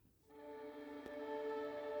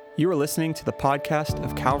You are listening to the podcast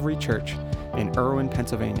of Calvary Church in Irwin,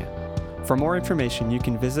 Pennsylvania. For more information, you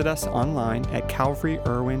can visit us online at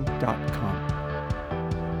calvaryirwin.com.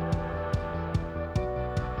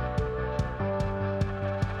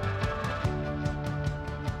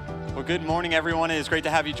 Well, good morning, everyone. It is great to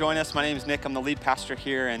have you join us. My name is Nick. I'm the lead pastor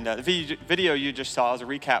here, and the video you just saw is a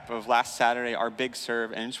recap of last Saturday, our big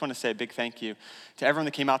serve, and I just want to say a big thank you to everyone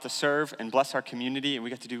that came out to serve and bless our community, and we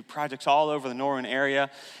got to do projects all over the Norwin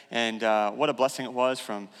area, and what a blessing it was,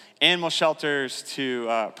 from animal shelters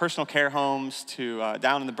to personal care homes to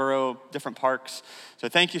down in the borough, different parks. So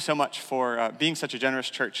thank you so much for being such a generous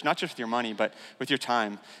church, not just with your money, but with your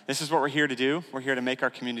time. This is what we're here to do. We're here to make our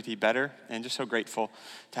community better, and just so grateful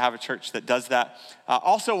to have a church that does that.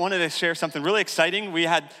 Also wanted to share something really exciting. We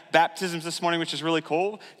had baptisms this morning, which is really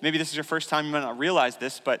cool. Maybe this is your first time, you might not realize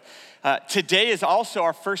this, but today is also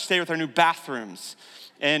our first day with our new bathrooms.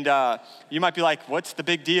 And you might be like, what's the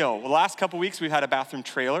big deal? Well, the last couple weeks we've had a bathroom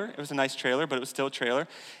trailer. It was a nice trailer, but it was still a trailer.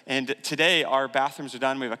 And today our bathrooms are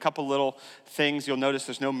done. We have a couple little things. You'll notice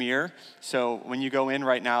there's no mirror. So when you go in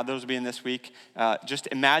right now, those will be in this week. Just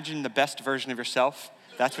imagine the best version of yourself.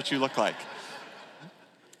 That's what you look like.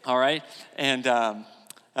 All right? And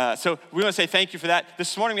so we want to say thank you for that.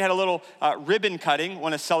 This morning we had a little ribbon cutting.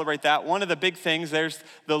 Want to celebrate that. One of the big things, there's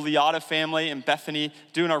the Liotta family and Bethany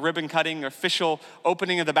doing our ribbon cutting, official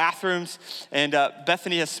opening of the bathrooms. And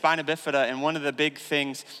Bethany has spina bifida, and one of the big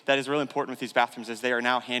things that is really important with these bathrooms is they are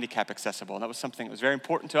now handicap accessible. And that was something that was very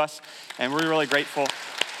important to us, and we're really grateful.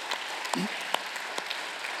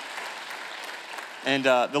 And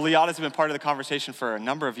the Liottas have been part of the conversation for a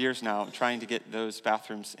number of years now, trying to get those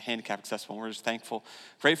bathrooms handicap accessible. And we're just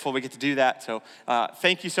grateful we get to do that. So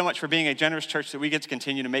thank you so much for being a generous church that we get to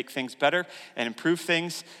continue to make things better and improve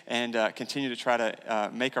things and continue to try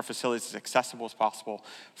to make our facilities as accessible as possible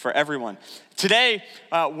for everyone. Today,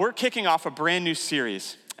 we're kicking off a brand new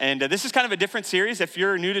series. And this is kind of a different series. If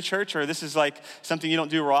you're new to church or this is like something you don't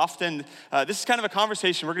do real often, this is kind of a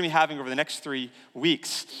conversation we're going to be having over the next 3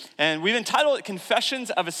 weeks. And we've entitled it Confessions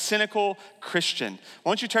of a Cynical Christian. Why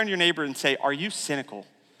don't you turn to your neighbor and say, are you cynical?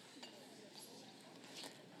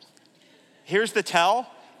 Here's the tell.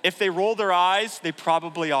 If they roll their eyes, they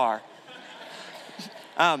probably are.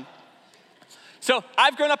 So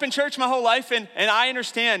I've grown up in church my whole life, and I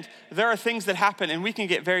understand there are things that happen, and we can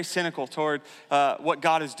get very cynical toward what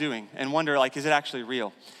God is doing and wonder, like, is it actually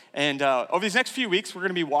real? And over these next few weeks, we're going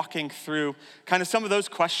to be walking through kind of some of those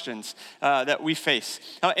questions that we face.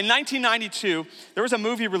 In 1992, there was a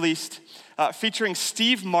movie released featuring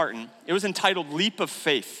Steve Martin. It was entitled Leap of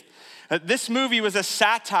Faith. This movie was a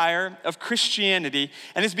satire of Christianity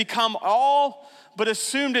and has become all but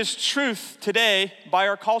assumed as truth today by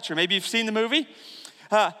our culture. Maybe you've seen the movie.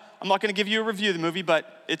 I'm not going to give you a review of the movie,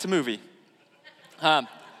 but it's a movie. The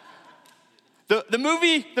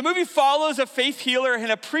movie follows a faith healer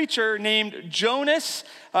and a preacher named Jonas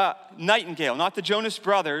Nightingale, not the Jonas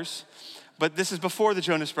Brothers, but this is before the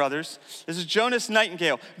Jonas Brothers. This is Jonas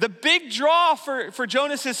Nightingale. The big draw for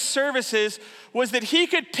Jonas's services was that he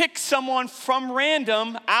could pick someone from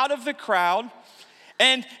random out of the crowd,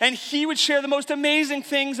 and he would share the most amazing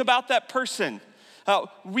things about that person.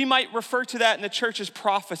 We might refer to that in the church as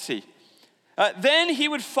prophecy. Then he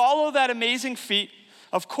would follow that amazing feat,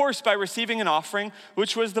 of course, by receiving an offering,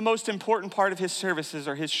 which was the most important part of his services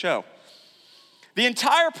or his show. The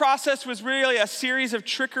entire process was really a series of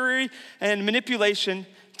trickery and manipulation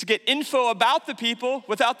to get info about the people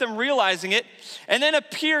without them realizing it, and then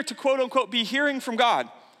appear to, quote unquote, be hearing from God.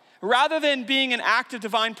 Rather than being an act of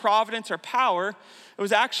divine providence or power, it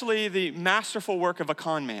was actually the masterful work of a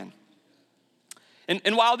con man.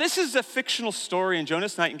 And while this is a fictional story and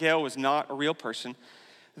Jonas Nightingale was not a real person,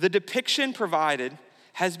 the depiction provided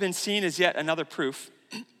has been seen as yet another proof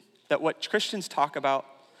that what Christians talk about,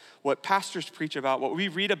 what pastors preach about, what we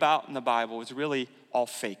read about in the Bible is really all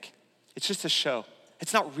fake. It's just a show.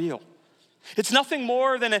 It's not real. It's nothing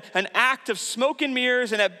more than an act of smoke and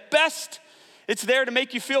mirrors, and at best, it's there to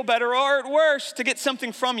make you feel better, or at worst, to get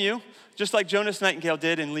something from you, just like Jonas Nightingale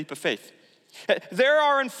did in Leap of Faith. There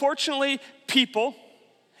are unfortunately people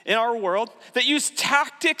in our world that use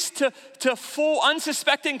tactics to fool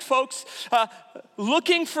unsuspecting folks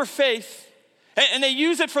looking for faith, and they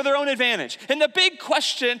use it for their own advantage. And the big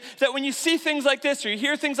question that when you see things like this or you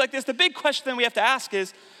hear things like this, the big question that we have to ask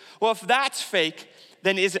is, well, if that's fake,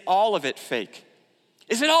 then is all of it fake?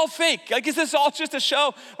 Is it all fake? Like, is this all just a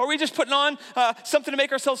show? Or are we just putting on something to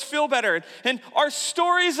make ourselves feel better? And are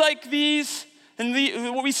stories like these and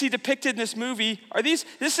what we see depicted in this movie, this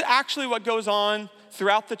is actually what goes on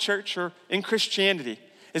throughout the church or in Christianity?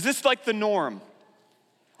 Is this like the norm?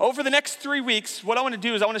 over the next 3 weeks, what I want to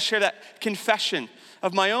do is I want to share that confession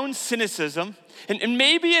of my own cynicism. And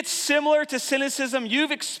maybe it's similar to cynicism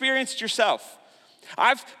you've experienced yourself.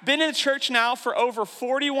 I've been in the church now for over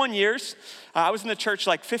 41 years. I was in the church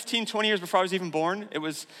like 15, 20 years before I was even born. It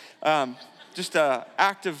was just an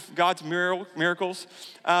act of God's miracles.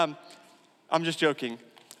 I'm just joking.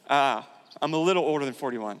 I'm a little older than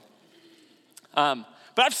 41. But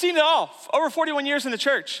I've seen it all. Over 41 years in the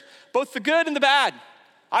church, both the good and the bad.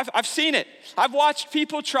 I've seen it. I've watched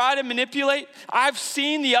people try to manipulate. I've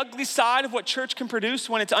seen the ugly side of what church can produce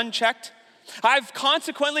when it's unchecked. I've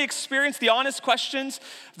consequently experienced the honest questions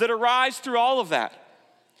that arise through all of that.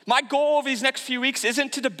 My goal over these next few weeks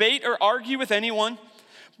isn't to debate or argue with anyone,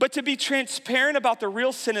 but to be transparent about the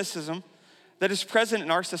real cynicism that is present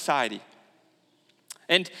in our society.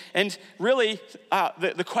 And really,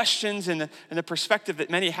 the questions and the perspective that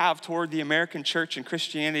many have toward the American church and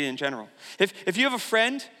Christianity in general. If you have a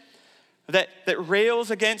friend that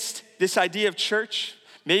rails against this idea of church,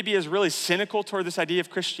 maybe is really cynical toward this idea of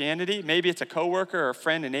Christianity, maybe it's a coworker or a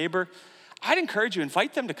friend, a neighbor, I'd encourage you,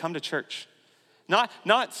 invite them to come to church.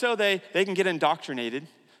 Not so they can get indoctrinated,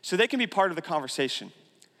 so they can be part of the conversation.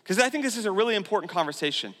 Because I think this is a really important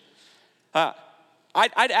conversation.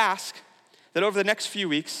 I'd ask that over the next few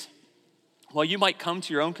weeks, while you might come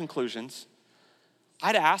to your own conclusions,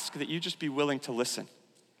 I'd ask that you just be willing to listen.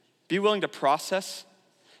 Be willing to process.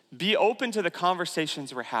 Be open to the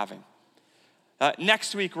conversations we're having.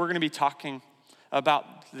 Next week, we're going to be talking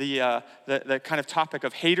about the kind of topic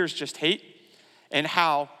of haters just hate, and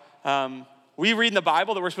how we read in the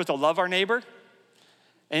Bible that we're supposed to love our neighbor.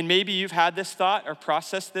 And maybe you've had this thought or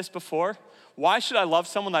processed this before. Why should I love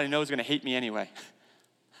someone that I know is going to hate me anyway?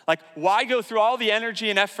 Like, why go through all the energy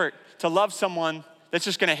and effort to love someone that's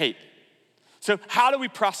just going to hate? So how do we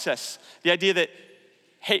process the idea that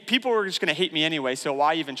people are just going to hate me anyway, so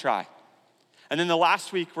why even try? And then the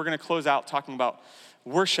last week, we're going to close out talking about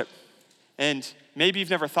worship. And maybe you've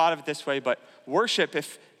never thought of it this way, but worship,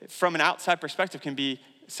 if from an outside perspective, can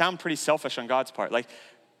sound pretty selfish on God's part. Like,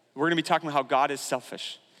 we're going to be talking about how God is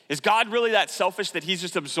selfish. Is God really that selfish that he's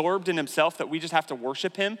just absorbed in himself, that we just have to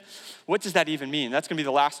worship him? What does that even mean? That's going to be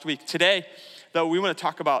the last week. Today, though, we want to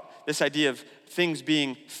talk about this idea of things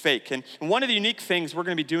being fake. And one of the unique things we're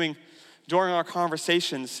going to be doing during our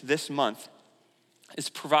conversations this month is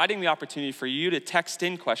providing the opportunity for you to text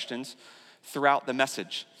in questions throughout the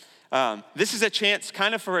message. This is a chance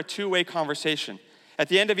kind of for a two-way conversation. At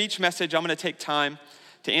the end of each message, I'm going to take time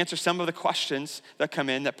to answer some of the questions that come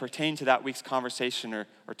in that pertain to that week's conversation or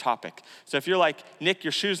topic. So if you're like, Nick,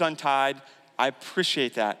 your shoe's untied, I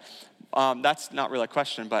appreciate that. That's not really a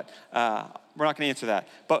question, but we're not going to answer that.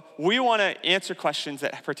 But we want to answer questions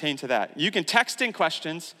that pertain to that. You can text in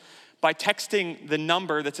questions by texting the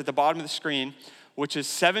number that's at the bottom of the screen, which is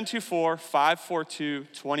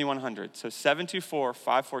 724-542-2100. So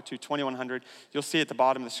 724-542-2100. You'll see at the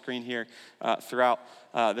bottom of the screen here throughout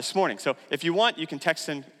this morning. So if you want, you can text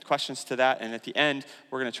in questions to that, and at the end,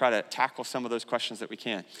 we're going to try to tackle some of those questions that we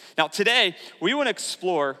can. Now today, we want to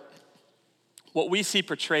explore what we see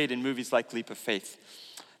portrayed in movies like Leap of Faith.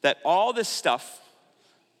 That all this stuff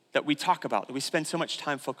that we talk about, that we spend so much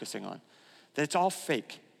time focusing on, that it's all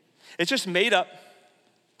fake. It's just made up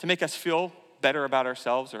to make us feel better about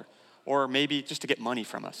ourselves, or maybe just to get money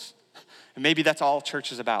from us. And maybe that's all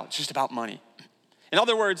church is about. It's just about money. In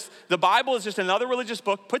other words, the Bible is just another religious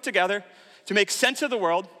book put together to make sense of the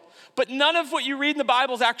world, but none of what you read in the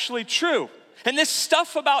Bible is actually true. And this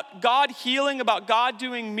stuff about God healing, about God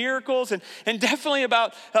doing miracles, and definitely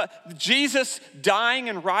about Jesus dying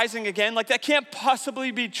and rising again, like that can't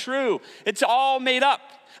possibly be true. It's all made up.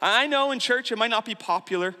 I know in church it might not be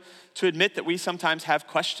popular to admit that we sometimes have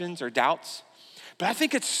questions or doubts, but I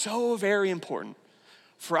think it's so very important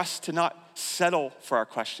for us to not settle for our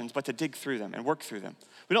questions, but to dig through them and work through them.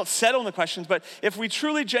 We don't settle in the questions, but if we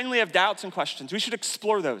truly, genuinely have doubts and questions, we should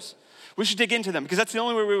explore those. We should dig into them, because that's the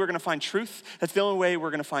only way we're going to find truth. That's the only way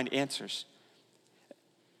we're going to find answers.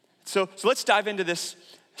 So let's dive into this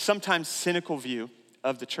sometimes cynical view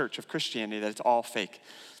of the church, of Christianity, that it's all fake.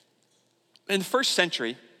 In the first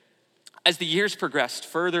century, as the years progressed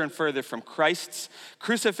further and further from Christ's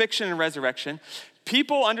crucifixion and resurrection,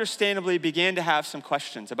 people understandably began to have some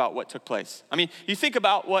questions about what took place. I mean, you think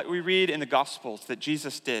about what we read in the Gospels that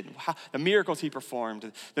Jesus did, the miracles he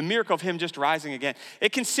performed, the miracle of him just rising again.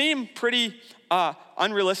 It can seem pretty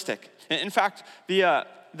unrealistic. In fact, the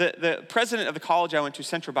president of the college I went to,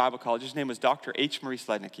 Central Bible College, his name was Dr. H. Maurice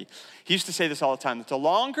Lednicki. He used to say this all the time, that the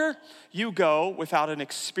longer you go without an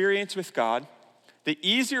experience with God, the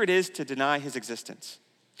easier it is to deny his existence.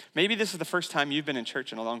 Maybe this is the first time you've been in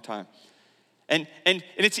church in a long time. And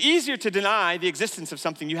it's easier to deny the existence of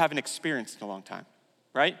something you haven't experienced in a long time,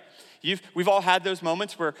 right? We've all had those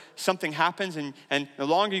moments where something happens, and the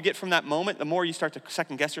longer you get from that moment, the more you start to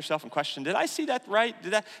second guess yourself and question, did I see that right?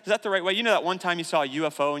 Is that the right way? You know that one time you saw a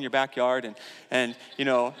UFO in your backyard, and you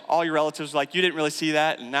know, all your relatives were like, you didn't really see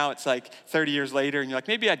that, and now it's like 30 years later, and you're like,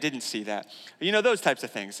 maybe I didn't see that. You know, those types of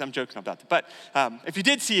things. I'm joking about that. But if you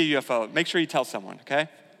did see a UFO, make sure you tell someone, okay?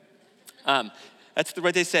 That's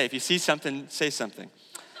what they say. If you see something, say something,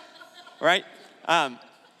 right?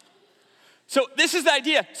 So this is the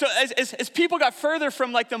idea. So as people got further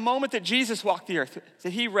from like the moment that Jesus walked the earth, that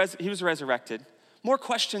he was resurrected, more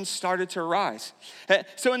questions started to arise.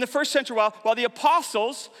 So in the first century, while the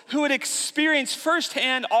apostles who had experienced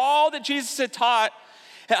firsthand all that Jesus had taught,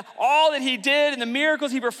 all that he did and the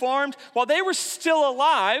miracles he performed, while they were still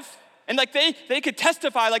alive, and like they could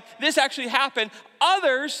testify like this actually happened,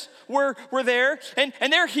 others were there, and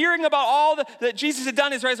they're hearing about all that Jesus had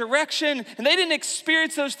done, his resurrection, and they didn't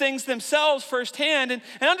experience those things themselves firsthand, and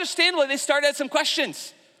understandably, they started at some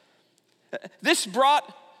questions. This brought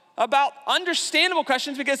about understandable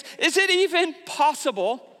questions, because is it even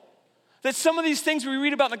possible that some of these things we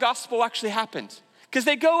read about in the gospel actually happened? Because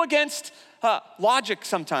they go against logic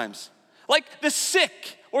sometimes. Like the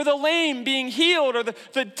sick or the lame being healed or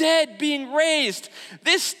the dead being raised.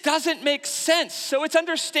 This doesn't make sense. So it's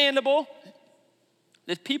understandable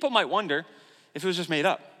that people might wonder if it was just made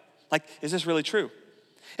up. Like, is this really true?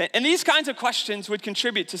 And these kinds of questions would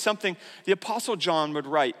contribute to something the Apostle John would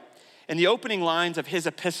write in the opening lines of his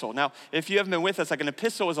epistle. Now, if you haven't been with us, like an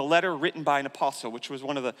epistle is a letter written by an apostle, which was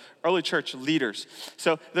one of the early church leaders.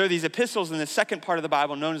 So there are these epistles in the second part of the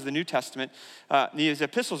Bible known as the New Testament. These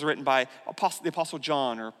epistles are written by the Apostle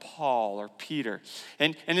John or Paul or Peter.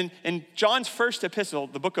 And in John's first epistle,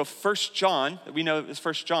 the book of 1 John, that we know is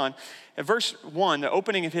 1 John, in verse 1, the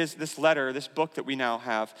opening of this letter, this book that we now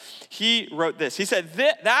have, he wrote this. He said,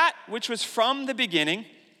 that which was from the beginning,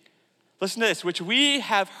 listen to this, which we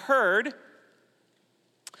have heard,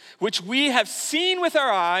 which we have seen with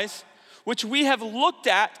our eyes, which we have looked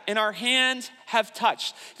at and our hands have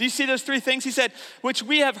touched. Do you see those three things? He said, which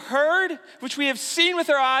we have heard, which we have seen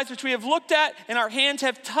with our eyes, which we have looked at and our hands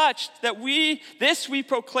have touched, that we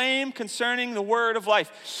proclaim concerning the word of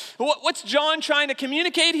life. What's John trying to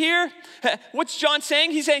communicate here? What's John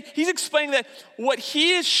saying? He's explaining that what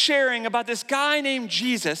he is sharing about this guy named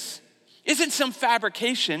Jesus isn't some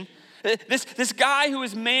fabrication. This guy who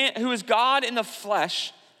is God in the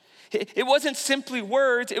flesh, it wasn't simply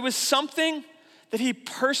words, it was something that he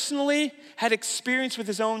personally had experienced with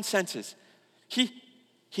his own senses.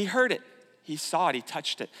 He heard it, he saw it, he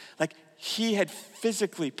touched it. Like he had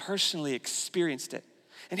physically, personally experienced it.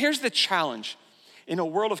 And here's the challenge in a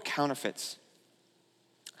world of counterfeits.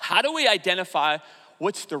 How do we identify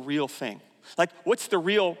what's the real thing? Like what's the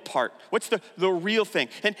real part? What's the real thing?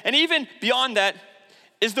 And even beyond that,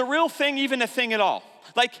 is the real thing even a thing at all?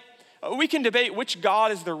 Like, we can debate which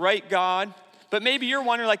God is the right God, but maybe you're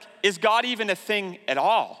wondering, like, is God even a thing at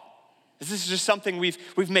all? Is this just something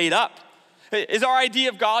we've made up? Is our idea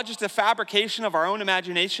of God just a fabrication of our own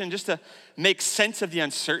imagination just to make sense of the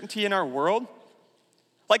uncertainty in our world?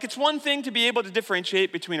 Like, it's one thing to be able to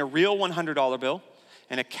differentiate between a real $100 bill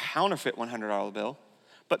and a counterfeit $100 bill,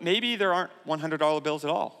 but maybe there aren't $100 bills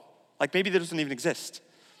at all. Like, maybe there doesn't even exist.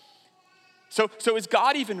 So is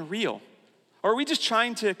God even real? Or are we just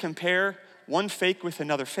trying to compare one fake with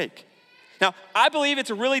another fake? Now, I believe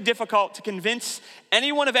it's really difficult to convince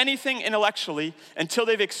anyone of anything intellectually until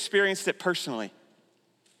they've experienced it personally.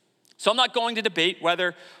 So I'm not going to debate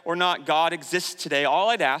whether or not God exists today. All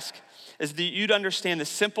I'd ask is that you'd understand the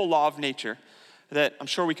simple law of nature that I'm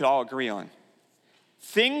sure we could all agree on.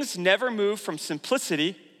 Things never move from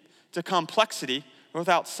simplicity to complexity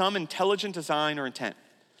without some intelligent design or intent.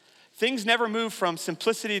 Things never move from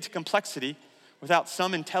simplicity to complexity without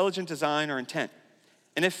some intelligent design or intent.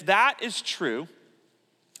 And if that is true,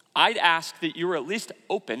 I'd ask that you were at least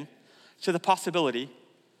open to the possibility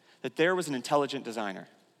that there was an intelligent designer.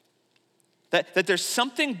 That there's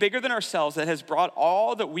something bigger than ourselves that has brought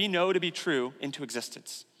all that we know to be true into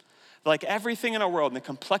existence. Like everything in our world and the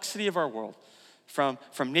complexity of our world, from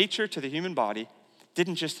nature to the human body,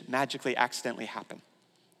 didn't just magically accidentally happen.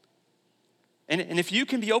 And if you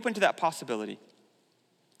can be open to that possibility,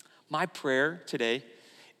 my prayer today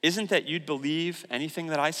isn't that you'd believe anything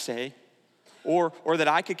that I say or that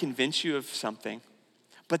I could convince you of something,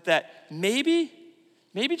 but that maybe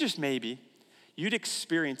just maybe, you'd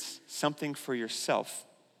experience something for yourself,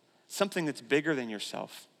 something that's bigger than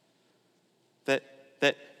yourself, that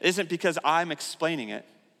isn't because I'm explaining it,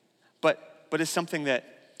 but is something that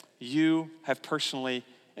you have personally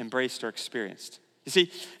embraced or experienced. You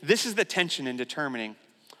see, this is the tension in determining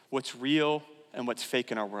what's real and what's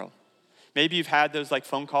fake in our world. Maybe you've had those like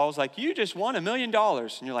phone calls like, you just won $1 million.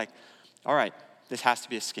 And you're like, all right, this has to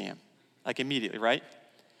be a scam. Like immediately, right?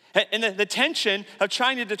 And the tension of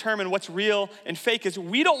trying to determine what's real and fake is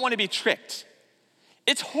we don't want to be tricked.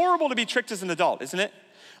 It's horrible to be tricked as an adult, isn't it?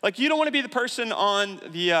 Like you don't want to be the person on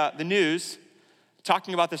the news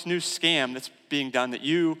talking about this new scam that's being done that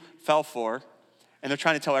you fell for, and they're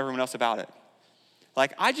trying to tell everyone else about it.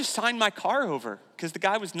 Like, I just signed my car over because the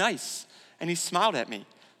guy was nice, and he smiled at me,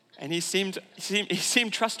 and he seemed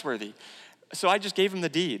trustworthy. So I just gave him the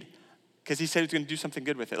deed because he said he was going to do something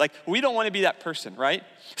good with it. Like, we don't want to be that person, right?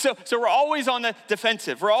 So we're always on the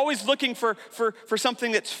defensive. We're always looking for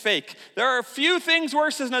something that's fake. There are a few things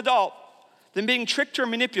worse as an adult than being tricked or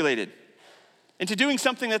manipulated into doing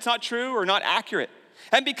something that's not true or not accurate.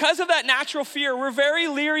 And because of that natural fear, we're very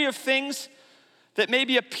leery of things that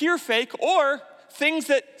maybe appear fake or things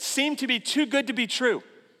that seem to be too good to be true.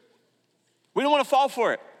 We don't want to fall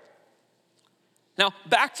for it. Now,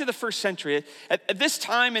 back to the first century. At this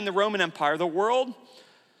time in the Roman Empire, the world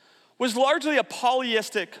was largely a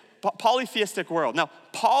polytheistic world. Now,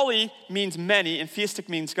 poly means many and theistic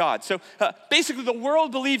means God. So basically the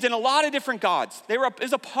world believed in a lot of different gods. It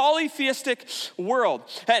was a polytheistic world.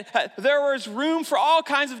 There was room for all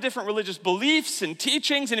kinds of different religious beliefs and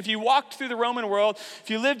teachings. And if you walked through the Roman world, if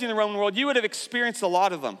you lived in the Roman world, you would have experienced a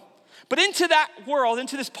lot of them. But into that world,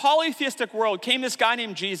 into this polytheistic world, came this guy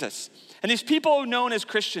named Jesus. And these people known as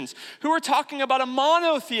Christians who were talking about a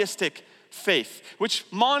monotheistic faith, which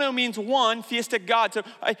mono means one, theistic God. So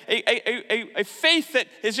a faith that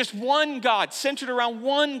is just one God, centered around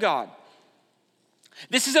one God.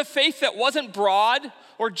 This is a faith that wasn't broad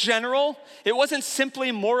or general. It wasn't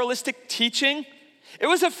simply moralistic teaching. It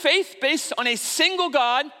was a faith based on a single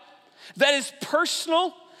God that is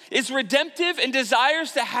personal, is redemptive, and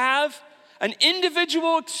desires to have an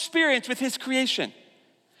individual experience with his creation.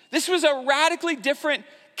 This was a radically different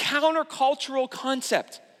countercultural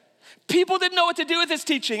concept. People didn't know what to do with this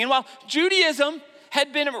teaching. And while Judaism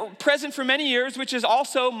had been present for many years, which is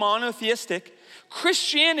also monotheistic,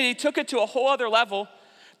 Christianity took it to a whole other level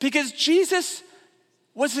because Jesus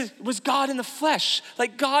was God in the flesh.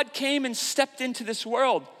 Like God came and stepped into this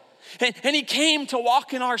world. And he came to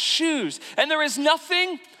walk in our shoes. And there is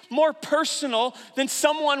nothing more personal than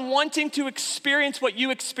someone wanting to experience what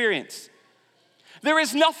you experience. There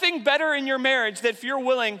is nothing better in your marriage that if you're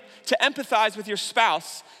willing to empathize with your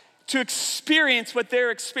spouse, to experience what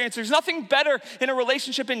they're experiencing. There's nothing better in a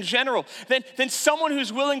relationship in general than someone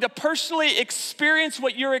who's willing to personally experience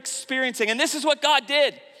what you're experiencing. And this is what God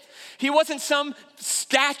did. He wasn't some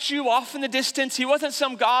statue off in the distance. He wasn't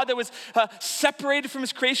some God that was separated from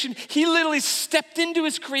his creation. He literally stepped into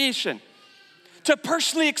his creation to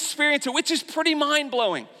personally experience it, which is pretty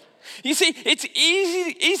mind-blowing. You see, it's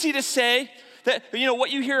easy to say that,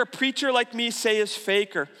 what you hear a preacher like me say is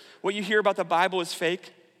fake, or what you hear about the Bible is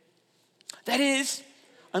fake. That is,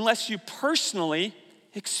 unless you personally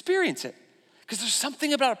experience it. Because there's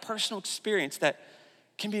something about a personal experience that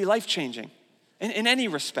can be life-changing in any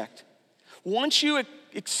respect. Once you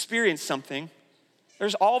experience something,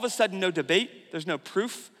 there's all of a sudden no debate, there's no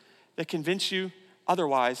proof that convince you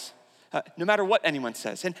otherwise, no matter what anyone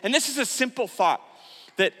says. And this is a simple thought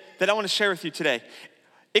that I want to share with you today.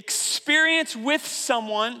 Experience with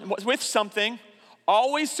something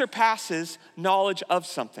always surpasses knowledge of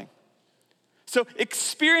something. So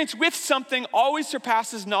experience with something always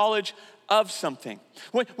surpasses knowledge of something.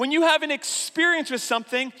 When you have an experience with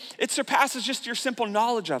something, it surpasses just your simple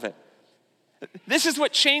knowledge of it. This is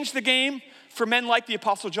what changed the game for men like the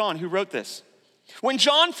Apostle John, who wrote this. When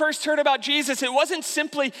John first heard about Jesus, it wasn't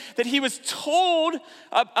simply that he was told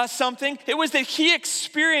something. It was that he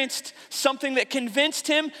experienced something that convinced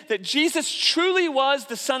him that Jesus truly was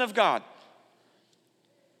the Son of God.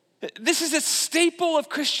 This is a staple of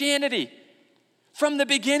Christianity from the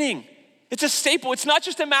beginning. It's a staple. It's not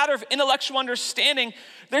just a matter of intellectual understanding.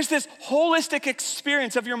 There's this holistic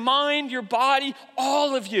experience of your mind, your body,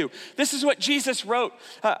 all of you. This is what Jesus wrote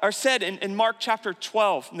or said in Mark chapter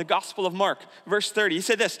 12, in the Gospel of Mark, verse 30. He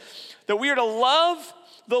said this, that we are to love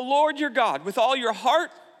the Lord your God with all your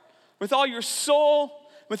heart, with all your soul,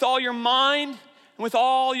 with all your mind, and with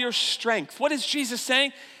all your strength. What is Jesus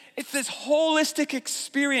saying? It's this holistic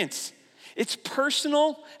experience. It's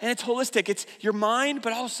personal and it's holistic. It's your mind,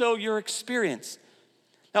 but also your experience.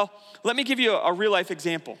 Now, let me give you a real life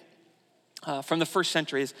example from the first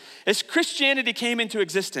century. As Christianity came into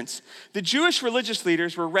existence, the Jewish religious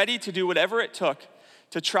leaders were ready to do whatever it took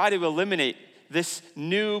to try to eliminate this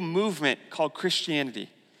new movement called Christianity.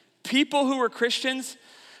 People who were Christians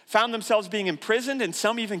found themselves being imprisoned and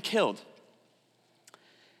some even killed.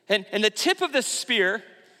 And the tip of the spear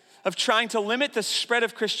of trying to limit the spread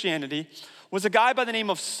of Christianity was a guy by the name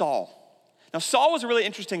of Saul. Now, Saul was a really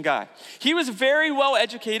interesting guy. He was very well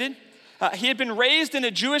educated. He had been raised in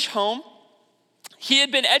a Jewish home. He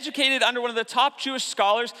had been educated under one of the top Jewish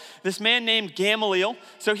scholars, this man named Gamaliel.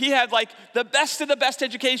 So he had like the best of the best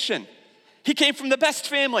education. He came from the best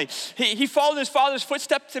family. He followed his father's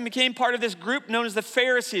footsteps and became part of this group known as the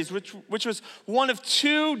Pharisees, which was one of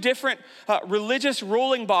two different religious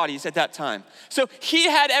ruling bodies at that time. So he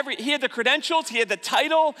had the credentials, he had the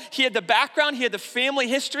title, he had the background, he had the family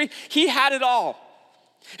history. He had it all.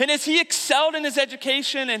 And as he excelled in his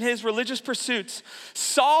education and his religious pursuits,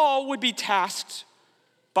 Saul would be tasked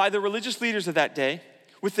by the religious leaders of that day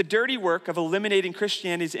with the dirty work of eliminating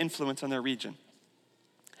Christianity's influence on their region.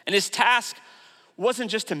 And his task wasn't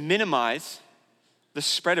just to minimize the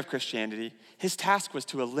spread of Christianity. His task was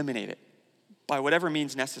to eliminate it by whatever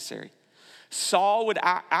means necessary. Saul would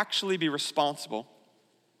actually be responsible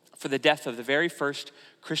for the death of the very first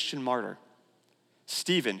Christian martyr,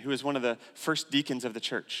 Stephen, who was one of the first deacons of the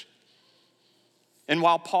church. And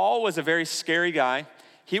while Paul was a very scary guy,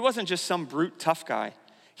 he wasn't just some brute tough guy.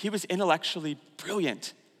 He was intellectually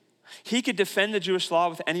brilliant. He could defend the Jewish law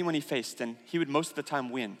with anyone he faced, and he would most of the time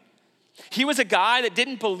win. He was a guy that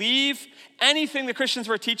didn't believe anything the Christians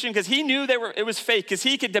were teaching because he knew it was fake, because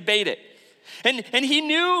he could debate it. And he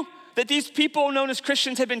knew that these people known as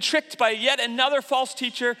Christians had been tricked by yet another false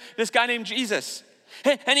teacher, this guy named Jesus.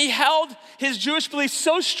 And he held his Jewish beliefs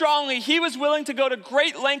so strongly, he was willing to go to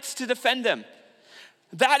great lengths to defend them.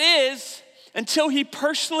 That is, until he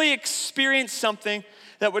personally experienced something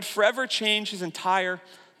that would forever change his entire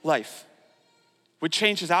life. Would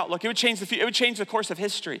change his outlook. It would change the course of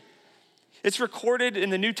history. It's recorded in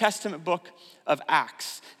the New Testament book of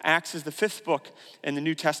Acts. Acts is the 5th book in the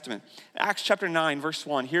New Testament. Acts chapter 9, verse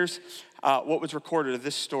 1. Here's what was recorded of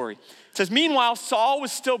this story. It says, meanwhile, Saul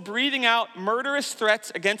was still breathing out murderous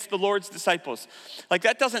threats against the Lord's disciples. Like,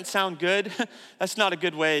 that doesn't sound good. That's not a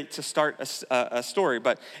good way to start a story.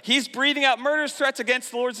 But he's breathing out murderous threats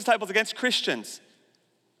against the Lord's disciples, against Christians.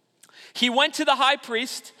 He went to the high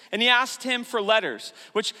priest and he asked him for letters,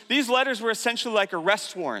 which these letters were essentially like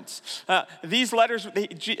arrest warrants. These letters,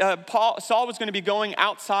 Saul was going to be going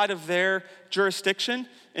outside of their jurisdiction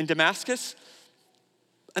in Damascus.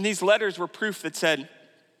 And these letters were proof that said,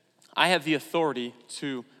 I have the authority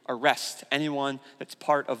to arrest anyone that's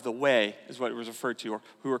part of the way, is what it was referred to, or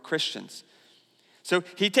who are Christians. So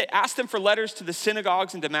he asked them for letters to the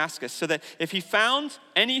synagogues in Damascus so that if he found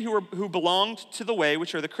any who belonged to the way,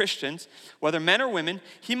 which are the Christians, whether men or women,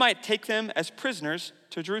 he might take them as prisoners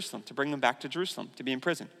to Jerusalem, to bring them back to Jerusalem, to be in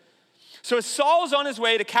prison. So as Saul was on his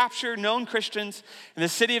way to capture known Christians in the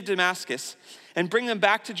city of Damascus and bring them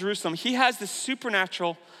back to Jerusalem, he has this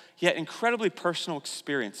supernatural yet incredibly personal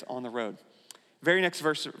experience on the road. Very next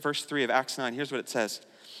verse 3 of Acts 9, here's what it says.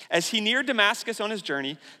 As he neared Damascus on his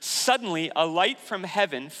journey, suddenly a light from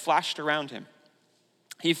heaven flashed around him.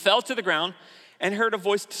 He fell to the ground and heard a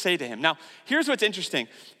voice say to him. Now, here's what's interesting.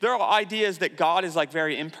 There are ideas that God is like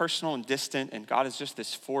very impersonal and distant, and God is just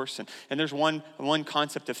this force. And there's one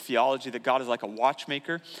concept of theology that God is like a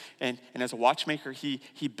watchmaker. And as a watchmaker, he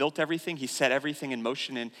built everything. He set everything in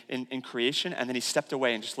motion in creation, and then he stepped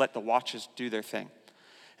away and just let the watches do their thing.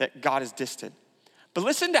 That God is distant. But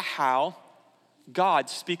listen to how God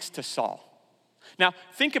speaks to Saul. Now,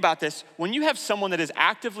 think about this. When you have someone that is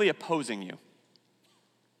actively opposing you,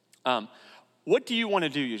 what do you want to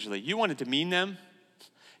do usually? You want to demean them.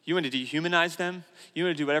 You want to dehumanize them. You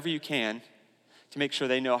want to do whatever you can to make sure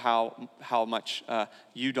they know how much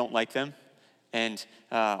you don't like them and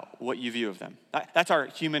what you view of them. That's our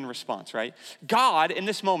human response, right? God, in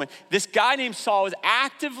this moment, this guy named Saul was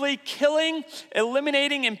actively killing,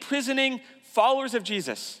 eliminating, imprisoning followers of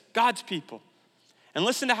Jesus, God's people. And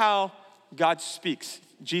listen to how God speaks.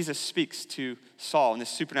 Jesus speaks to Saul in this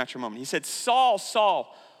supernatural moment. He said, Saul,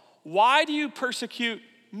 Saul, why do you persecute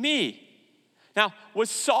me? Now, was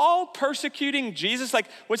Saul persecuting Jesus? Like,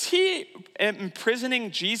 was he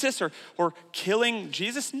imprisoning Jesus or killing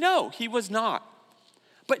Jesus? No, he was not.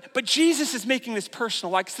 But Jesus is making this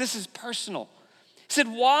personal. Like, this is personal. He said,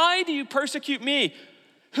 why do you persecute me?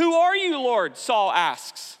 Who are you, Lord? Saul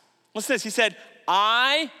asks. What's this? He said,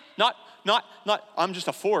 not I'm just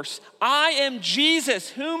a force. I am Jesus,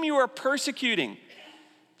 whom you are persecuting.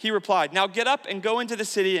 He replied, now get up and go into the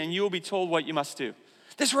city and you will be told what you must do.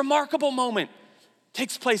 This remarkable moment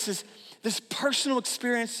takes place as this personal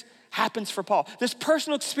experience happens for Paul. This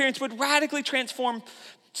personal experience would radically transform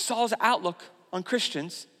Saul's outlook on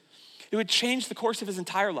Christians. It would change the course of his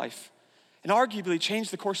entire life. and arguably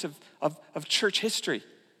changed the course of church history.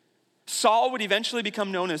 Saul would eventually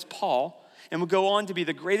become known as Paul and would go on to be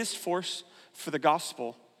the greatest force for the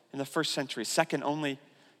gospel in the first century, second only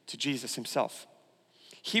to Jesus himself.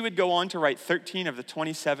 He would go on to write 13 of the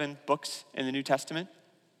 27 books in the New Testament.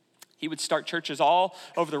 He would start churches all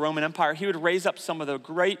over the Roman Empire. He would raise up some of the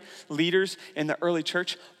great leaders in the early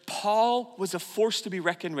church. Paul was a force to be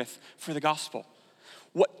reckoned with for the gospel.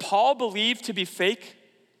 What Paul believed to be fake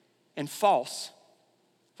and false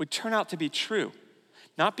would turn out to be true,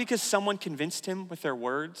 not because someone convinced him with their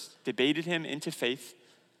words, debated him into faith,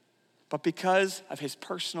 but because of his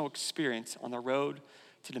personal experience on the road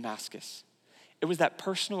to Damascus. It was that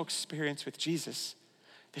personal experience with Jesus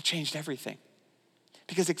that changed everything.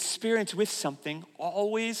 Because experience with something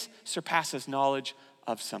always surpasses knowledge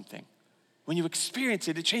of something. When you experience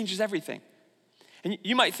it, it changes everything. And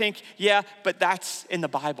you might think, yeah, but that's in the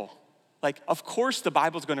Bible. Like, of course the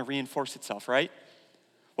Bible's going to reinforce itself, right?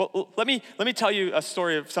 Well, let me tell you a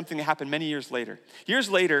story of something that happened many years later. Years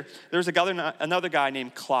later, there was another guy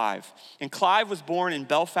named Clive. And Clive was born in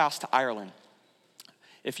Belfast, Ireland.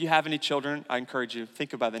 If you have any children, I encourage you,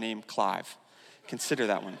 think about the name Clive. Consider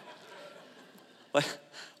that one.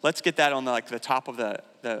 Let's get that on the top of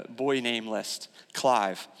the boy name list,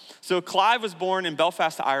 Clive. So Clive was born in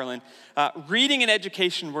Belfast, Ireland. Reading and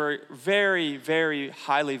education were very, very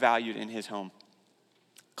highly valued in his home.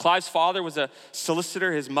 Clive's father was a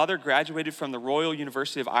solicitor. His mother graduated from the Royal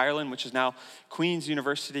University of Ireland, which is now Queen's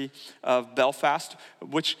University of Belfast,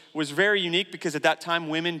 which was very unique because at that time,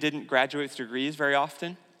 women didn't graduate with degrees very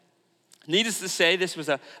often. Needless to say, this was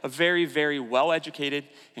a very, very well-educated,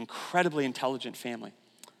 incredibly intelligent family.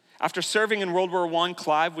 After serving in World War I,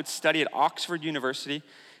 Clive would study at Oxford University,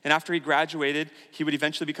 and after he graduated, he would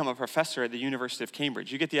eventually become a professor at the University of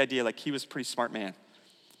Cambridge. You get the idea, he was a pretty smart man.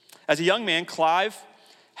 As a young man, Clive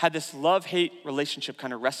had this love-hate relationship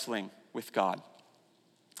kind of wrestling with God.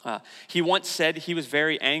 He once said he was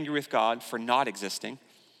very angry with God for not existing,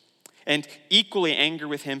 and equally angry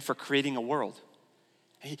with him for creating a world.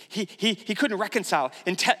 He couldn't reconcile.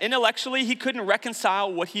 Intellectually, he couldn't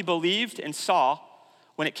reconcile what he believed and saw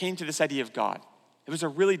when it came to this idea of God. It was a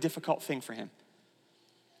really difficult thing for him.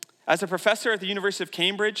 As a professor at the University of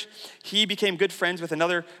Cambridge, he became good friends with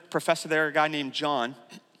another professor there, a guy named John,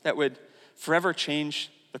 that would forever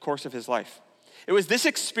change the course of his life. It was this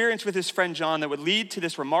experience with his friend John that would lead to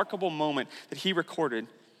this remarkable moment that he recorded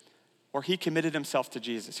where he committed himself to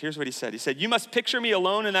Jesus. Here's what he said. He said, "You must picture me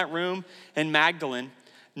alone in that room in Magdalene,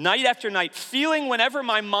 night after night, feeling whenever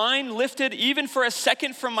my mind lifted even for a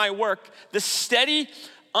second from my work, the steady,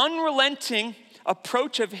 unrelenting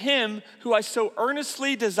approach of him who I so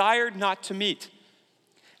earnestly desired not to meet.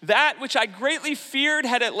 That which I greatly feared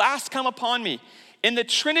had at last come upon me. In the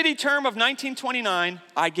Trinity term of 1929,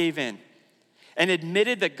 I gave in and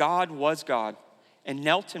admitted that God was God and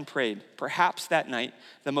knelt and prayed, perhaps that night,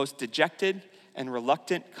 the most dejected and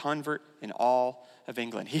reluctant convert in all of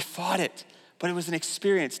England." He fought it, but it was an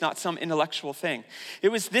experience, not some intellectual thing. It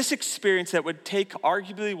was this experience that would take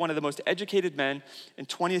arguably one of the most educated men in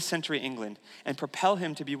 20th century England and propel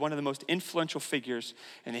him to be one of the most influential figures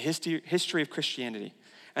in the history of Christianity.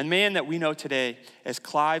 A man that we know today as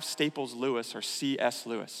Clive Staples Lewis, or C.S.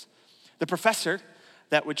 Lewis. The professor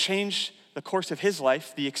that would change the course of his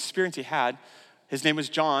life, the experience he had, his name was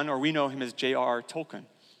John, or we know him as J.R.R. Tolkien.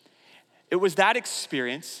 It was that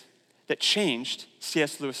experience that changed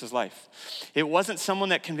C.S. Lewis's life. It wasn't someone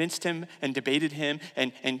that convinced him and debated him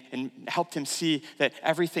and helped him see that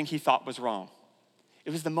everything he thought was wrong.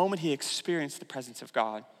 It was the moment he experienced the presence of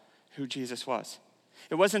God, who Jesus was.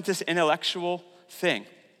 It wasn't this intellectual thing.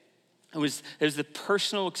 It was the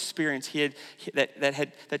personal experience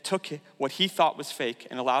that took what he thought was fake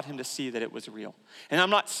and allowed him to see that it was real. And I'm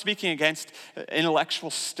not speaking against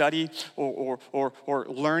intellectual study or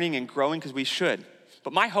learning and growing, because we should.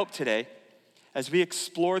 But my hope today, as we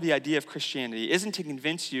explore the idea of Christianity, isn't to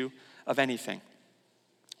convince you of anything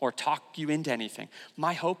or talk you into anything.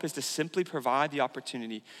 My hope is to simply provide the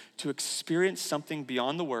opportunity to experience something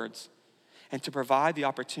beyond the words and to provide the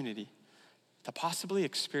opportunity to possibly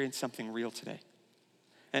experience something real today.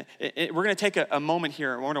 And we're going to take a moment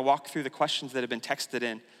here, and we're going to walk through the questions that have been texted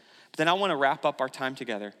in. But then I want to wrap up our time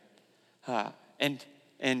together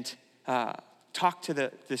and talk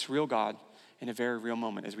to this real God in a very real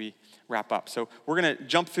moment as we wrap up. So we're going to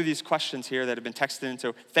jump through these questions here that have been texted in.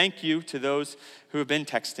 So thank you to those who have been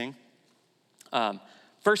texting.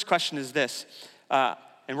 First question is this.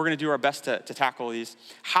 And we're going to do our best to tackle these.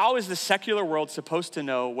 How is the secular world supposed to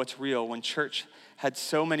know what's real when church had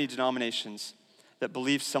so many denominations that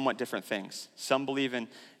believe somewhat different things? Some believe in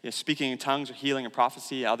speaking in tongues or healing and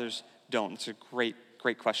prophecy. Others don't? It's a great,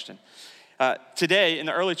 great question. Today, in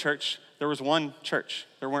the early church, there was one church.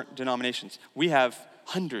 There weren't denominations. We have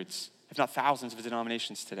hundreds, if not thousands, of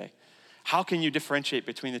denominations today. How can you differentiate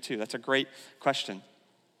between the two? That's a great question.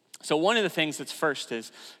 So one of the things that's first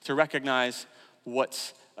is to recognize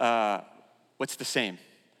what's the same.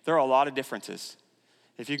 There are a lot of differences.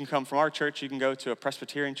 If you can come from our church, you can go to a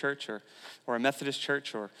Presbyterian church or a Methodist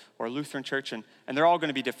church or a Lutheran church, and they're all going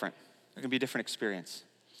to be different. They're going to be a different experience.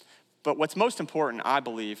 But what's most important, I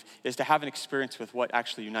believe, is to have an experience with what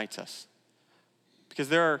actually unites us. Because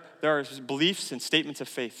there are beliefs and statements of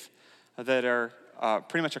faith that are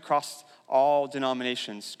pretty much across all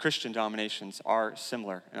denominations, Christian denominations, are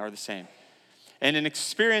similar and are the same. And an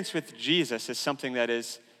experience with Jesus is something that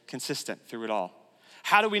is consistent through it all.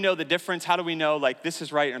 How do we know the difference? How do we know, like, this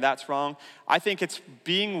is right or that's wrong? I think it's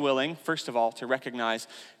being willing, first of all, to recognize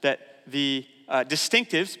that the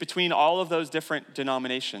distinctives between all of those different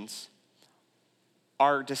denominations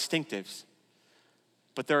are distinctives.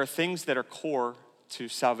 But there are things that are core to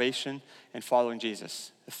salvation and following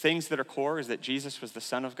Jesus. The things that are core is that Jesus was the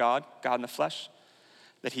Son of God, God in the flesh,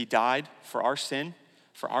 that he died for our sin,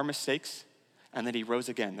 for our mistakes, and that he rose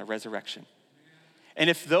again, the resurrection. And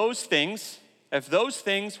if those things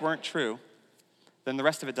weren't true, then the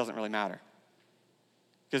rest of it doesn't really matter.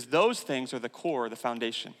 Because those things are the core, the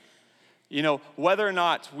foundation. You know, whether or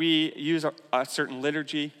not we use a certain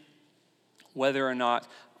liturgy, whether or not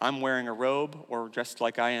I'm wearing a robe or dressed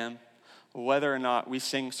like I am, whether or not we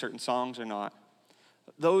sing certain songs or not,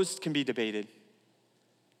 those can be debated.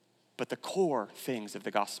 But the core things of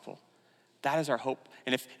the gospel, that is our hope.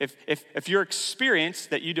 And if your experience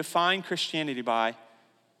that you define Christianity by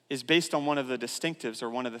is based on one of the distinctives or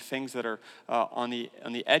one of the things that are on the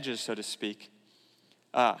edges, so to speak,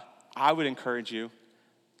 I would encourage you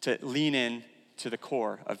to lean in to the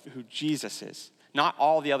core of who Jesus is. Not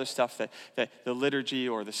all the other stuff that the liturgy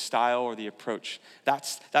or the style or the approach.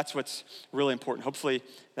 That's what's really important. Hopefully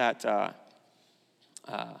that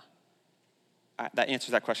answers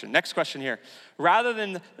that question. Next question here. Rather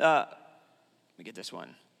than, let me get this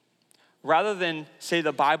one. Rather than say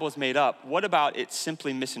the Bible is made up, what about it's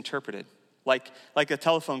simply misinterpreted? Like the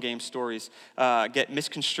telephone game stories get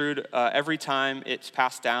misconstrued every time it's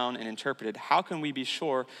passed down and interpreted. How can we be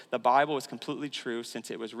sure the Bible is completely true since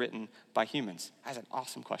it was written by humans? That's an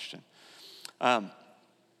awesome question.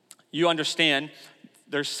 You understand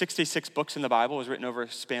there's 66 books in the Bible. It was written over a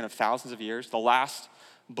span of thousands of years. The last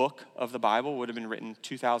book of the Bible would have been written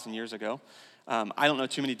 2,000 years ago. I don't know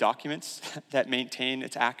too many documents that maintain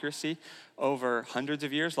its accuracy over hundreds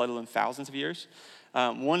of years, let alone thousands of years.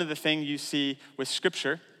 One of the things you see with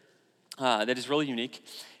Scripture that is really unique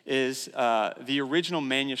is the original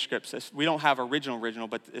manuscripts. We don't have original,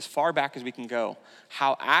 but as far back as we can go,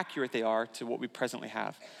 how accurate they are to what we presently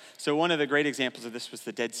have. So one of the great examples of this was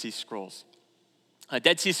the Dead Sea Scrolls.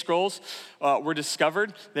 Dead Sea Scrolls were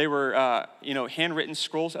discovered. They were, handwritten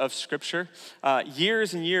scrolls of Scripture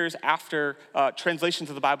years and years after translations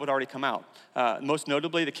of the Bible had already come out. Most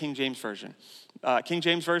notably, the King James Version. King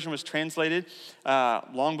James Version was translated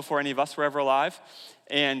long before any of us were ever alive.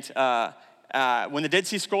 And when the Dead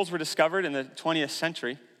Sea Scrolls were discovered in the 20th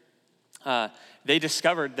century, they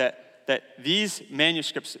discovered that these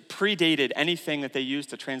manuscripts predated anything that they used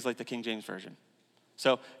to translate the King James Version.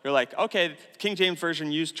 So you're like, okay, the King James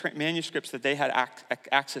Version used manuscripts that they had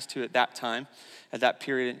access to at that time, at that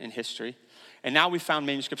period in history. And now we found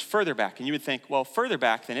manuscripts further back. And you would think, well, further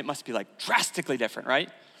back, then it must be like drastically different, right?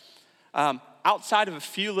 Outside of a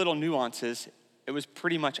few little nuances, it was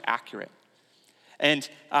pretty much accurate. And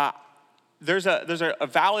there's a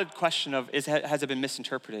valid question of, has it been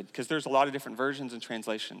misinterpreted? Because there's a lot of different versions and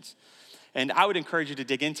translations. And I would encourage you to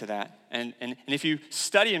dig into that. And if you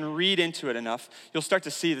study and read into it enough, you'll start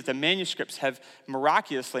to see that the manuscripts have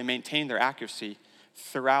miraculously maintained their accuracy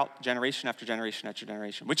throughout generation after generation after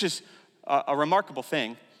generation, which is a remarkable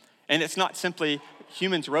thing. And it's not simply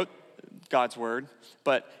humans wrote God's word,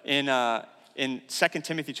 but in 2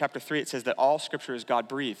 Timothy chapter 3, it says that all Scripture is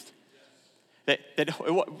God-breathed. That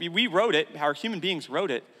we wrote it, our human beings wrote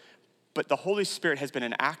it, but the Holy Spirit has been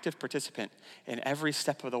an active participant in every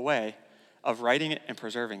step of the way of writing it and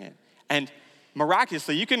preserving it. And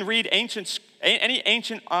miraculously, you can read any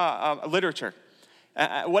ancient literature,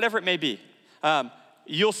 whatever it may be.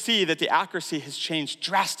 You'll see that the accuracy has changed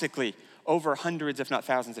drastically over hundreds, if not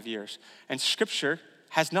thousands of years. And Scripture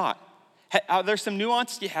has not. There's some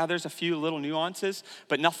nuance. Yeah, there's a few little nuances,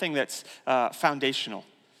 but nothing that's foundational.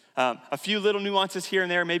 A few little nuances here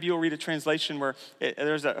and there. Maybe you'll read a translation where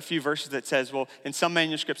there's a few verses that says, well, in some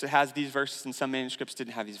manuscripts it has these verses, and some manuscripts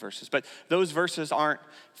didn't have these verses. But those verses aren't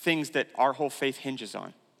things that our whole faith hinges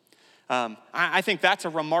on. I think that's a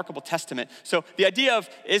remarkable testament. So the idea of,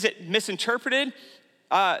 is it misinterpreted?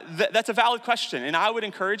 That's a valid question. And I would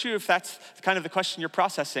encourage you, if that's kind of the question you're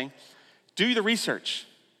processing, do the research.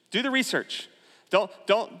 Do the research.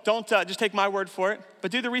 Don't just take my word for it,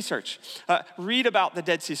 but do the research. Read about the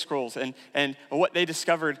Dead Sea Scrolls and what they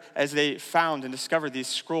discovered as they found and discovered these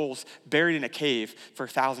scrolls buried in a cave for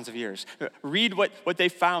thousands of years. Read what they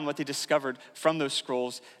found, what they discovered from those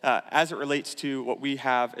scrolls as it relates to what we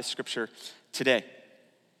have as Scripture today.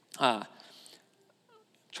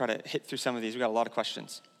 Try to hit through some of these. We got a lot of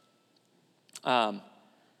questions.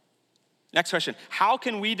 Next question: How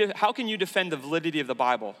can you defend the validity of the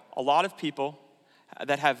Bible? A lot of people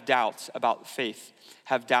that have doubts about faith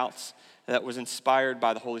have doubts that was inspired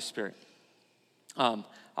by the Holy Spirit. I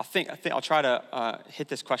think I'll try to hit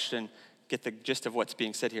this question, get the gist of what's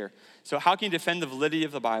being said here. So, how can you defend the validity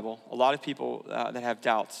of the Bible? A lot of people that have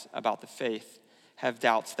doubts about the faith have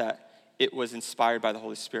doubts that it was inspired by the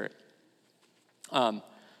Holy Spirit.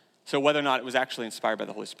 So, whether or not it was actually inspired by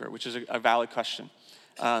the Holy Spirit, which is a valid question.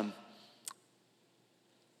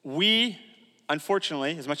 We,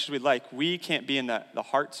 unfortunately, as much as we'd like, we can't be in the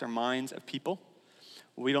hearts or minds of people.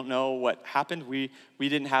 We don't know what happened. We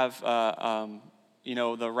didn't have,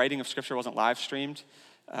 the writing of Scripture wasn't live streamed.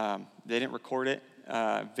 They didn't record it,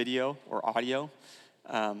 video or audio.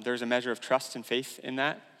 There's a measure of trust and faith in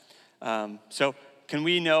that. So can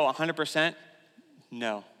we know 100%?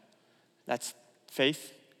 No. That's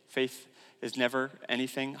faith. Faith is never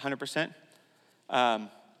anything 100%.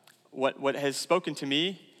 What has spoken to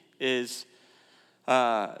me is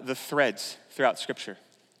the threads throughout Scripture.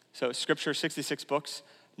 So Scripture, 66 books,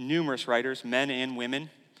 numerous writers, men and women,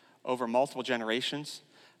 over multiple generations.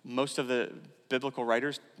 Most of the biblical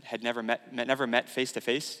writers had never met face to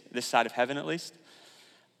face, this side of heaven at least.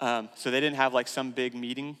 So they didn't have like some big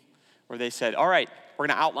meeting where they said, all right, we're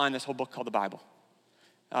going to outline this whole book called the Bible.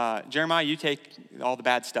 Jeremiah, you take all the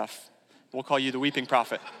bad stuff. We'll call you the weeping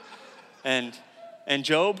prophet. And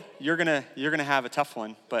Job, you're gonna have a tough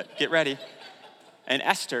one, but get ready. And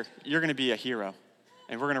Esther, you're gonna be a hero,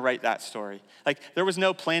 and we're gonna write that story. Like, there was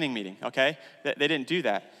no planning meeting, okay? They didn't do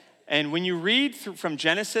that. And when you read from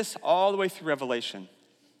Genesis all the way through Revelation,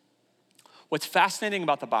 what's fascinating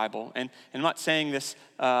about the Bible, and I'm not saying this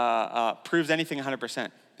proves anything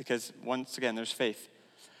 100%, because once again, there's faith,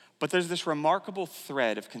 but there's this remarkable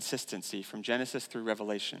thread of consistency from Genesis through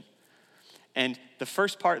Revelation. And the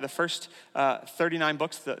first 39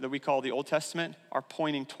 books that we call the Old Testament are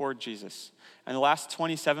pointing toward Jesus. And the last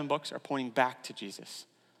 27 books are pointing back to Jesus.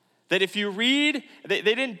 That if you read, they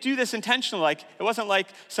didn't do this intentionally. Like, it wasn't like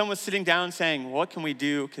someone was sitting down saying, what can we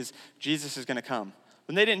do because Jesus is going to come?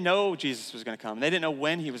 When they didn't know Jesus was going to come. They didn't know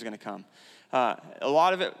when he was going to come. A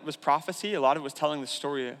lot of it was prophecy. A lot of it was telling the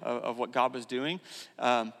story of what God was doing.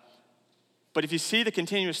 But if you see the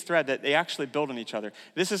continuous thread that they actually build on each other,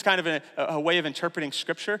 this is kind of a way of interpreting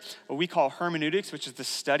Scripture, what we call hermeneutics, which is the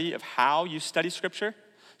study of how you study Scripture.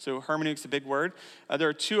 So hermeneutics is a big word. There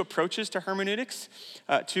are two approaches to hermeneutics,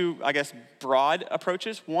 two, broad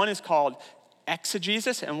approaches. One is called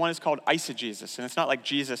exegesis, and one is called eisegesis. And it's not like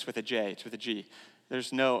Jesus with a J, it's with a G.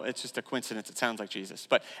 It's just a coincidence. It sounds like Jesus.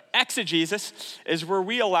 But exegesis is where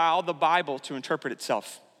we allow the Bible to interpret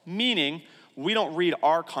itself, meaning we don't read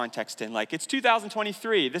our context in, like, it's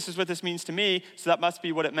 2023, this is what this means to me, so that must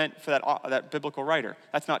be what it meant for that biblical writer.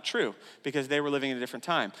 That's not true, because they were living in a different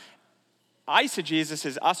time. Eisegesis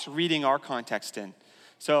is us reading our context in.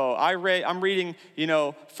 So I'm reading,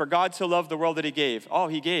 for God so loved the world that he gave. Oh,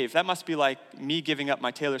 he gave. That must be like me giving up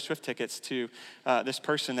my Taylor Swift tickets to this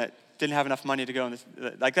person that didn't have enough money to go.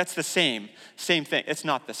 Like, that's the same thing. It's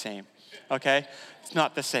not the same, okay? It's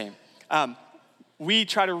not the same. We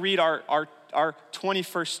try to read our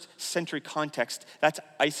 21st century context. That's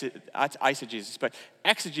eisegesis. But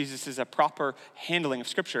exegesis is a proper handling of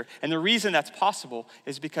Scripture. And the reason that's possible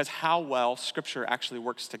is because how well Scripture actually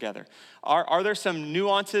works together. Are there some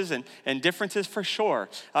nuances and differences? For sure.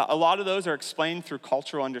 A lot of those are explained through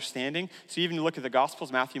cultural understanding. So even look at the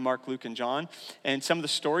Gospels, Matthew, Mark, Luke, and John, and some of the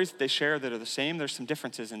stories that they share that are the same, there's some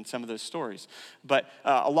differences in some of those stories. But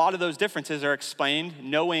a lot of those differences are explained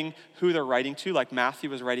knowing who they're writing to, like Matthew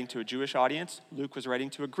was writing to a Jewish audience, Luke was writing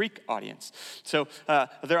to a Greek audience. So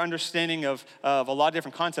their understanding of a lot of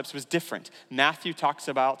different concepts was different. Matthew talks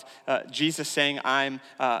about Jesus saying,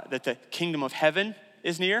 that the kingdom of heaven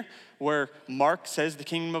is near, where Mark says the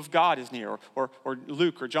kingdom of God is near, or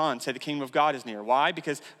Luke or John say the kingdom of God is near. Why?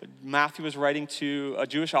 Because Matthew was writing to a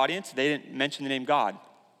Jewish audience. They didn't mention the name God.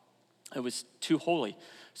 It was too holy.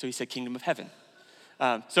 So he said kingdom of heaven.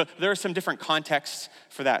 So there are some different contexts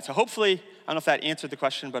for that. So hopefully, I don't know if that answered the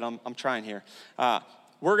question, but I'm trying here.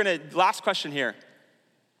 Last question here.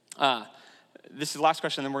 This is the last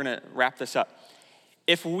question, then we're gonna wrap this up.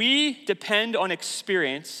 If we depend on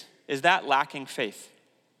experience, is that lacking faith?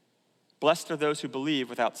 Blessed are those who believe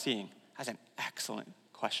without seeing. That's an excellent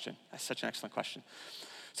question. That's such an excellent question.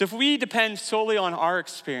 So if we depend solely on our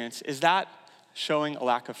experience, is that showing a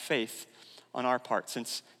lack of faith on our part?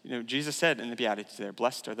 Since Jesus said in the Beatitudes there,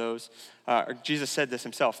 blessed are those, or Jesus said this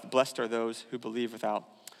himself, blessed are those who believe without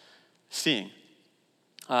seeing.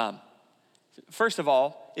 First of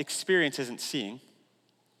all, experience isn't seeing.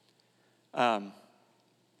 And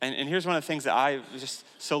here's one of the things that I just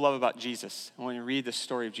so love about Jesus, when you read the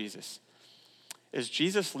story of Jesus, is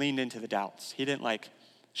Jesus leaned into the doubts. He didn't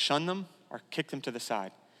shun them or kick them to the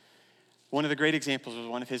side. One of the great examples was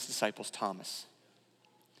one of his disciples, Thomas.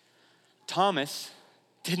 Thomas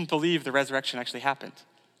didn't believe the resurrection actually happened.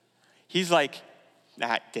 He's like,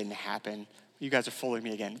 that didn't happen. You guys are fooling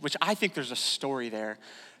me again, which I think there's a story there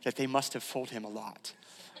that they must have fooled him a lot.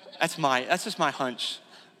 That's just my hunch.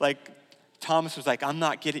 Thomas was like, you're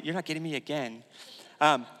not getting me again.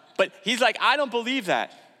 But he's like, I don't believe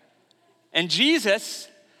that. And Jesus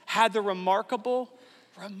had the remarkable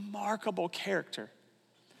character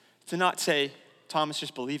to not say, Thomas,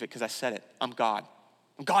 just believe it because I said it. I'm God.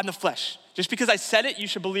 I'm God in the flesh. Just because I said it, you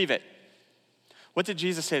should believe it. What did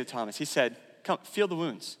Jesus say to Thomas? He said, come, feel the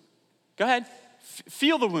wounds. Go ahead,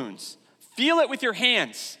 feel the wounds. Feel it with your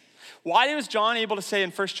hands. Why was John able to say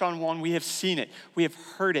in 1 John 1, we have seen it, we have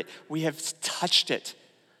heard it, we have touched it?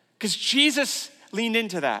 Because Jesus leaned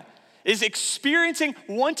into that. Is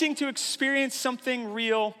wanting to experience something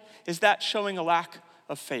real, is that showing a lack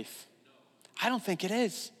of faith? I don't think it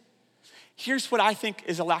is. Here's what I think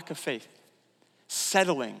is a lack of faith.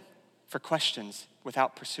 Settling for questions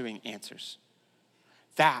without pursuing answers.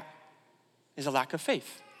 That is a lack of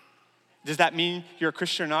faith. Does that mean you're a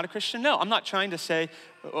Christian or not a Christian? No, I'm not trying to say,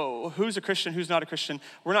 who's a Christian, who's not a Christian.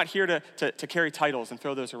 We're not here to carry titles and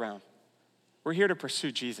throw those around. We're here to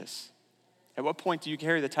pursue Jesus. At what point do you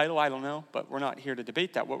carry the title? I don't know, but we're not here to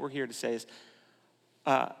debate that. What we're here to say is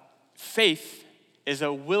faith is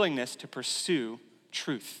a willingness to pursue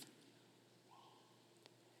truth.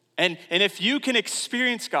 And if you can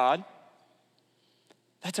experience God,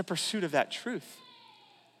 that's a pursuit of that truth.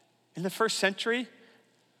 In the first century,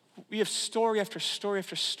 we have story after story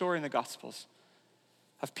after story in the Gospels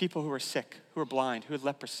of people who were sick, who were blind, who had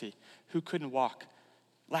leprosy, who couldn't walk,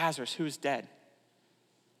 Lazarus, who was dead.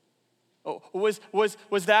 Was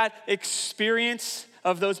that experience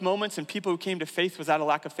of those moments and people who came to faith, was that a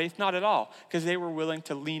lack of faith? Not at all, because they were willing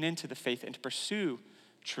to lean into the faith and to pursue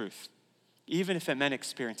truth, even if it meant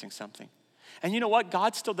experiencing something. And you know what?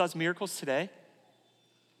 God still does miracles today.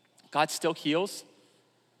 God still heals.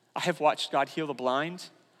 I have watched God heal the blind.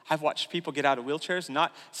 I've watched people get out of wheelchairs,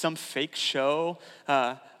 not some fake show.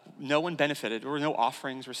 No one benefited. There were no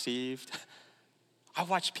offerings received. I've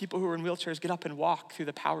watched people who are in wheelchairs get up and walk through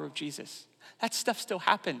the power of Jesus. That stuff still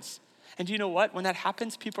happens. And you know what? When that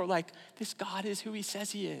happens, people are like, this God is who he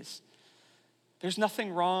says he is. There's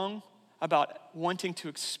nothing wrong about wanting to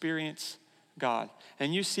experience God.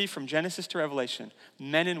 And you see from Genesis to Revelation,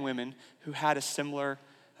 men and women who had a similar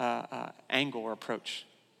angle or approach.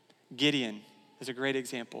 Gideon is a great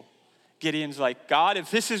example. Gideon's like, God, if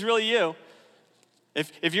this is really you,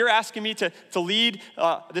 if you're asking me to lead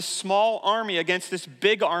this small army against this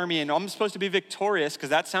big army and I'm supposed to be victorious, because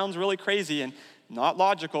that sounds really crazy and not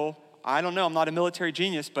logical. I don't know, I'm not a military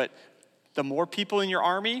genius, but the more people in your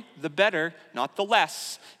army, the better, not the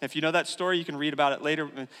less. If you know that story, you can read about it later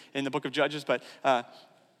in the book of Judges, but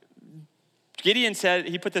Gideon said,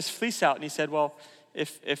 he put this fleece out and he said, well,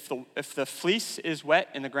 if the fleece is wet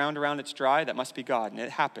and the ground around it's dry, that must be God. And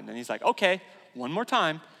it happened. And he's like, okay, one more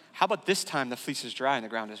time. How about this time the fleece is dry and the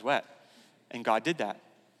ground is wet? And God did that.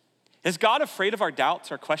 Is God afraid of our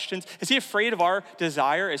doubts, our questions? Is he afraid of our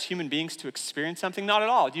desire as human beings to experience something? Not at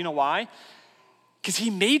all. Do you know why? Because he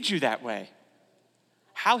made you that way.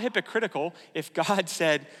 How hypocritical if God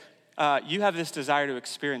said, you have this desire to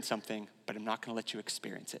experience something, but I'm not going to let you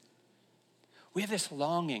experience it. We have this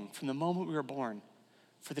longing from the moment we were born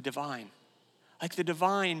for the divine. Like the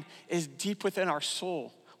divine is deep within our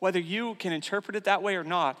soul. Whether you can interpret it that way or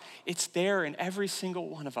not, it's there in every single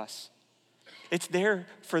one of us. It's there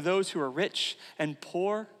for those who are rich and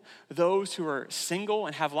poor, those who are single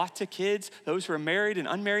and have lots of kids, those who are married and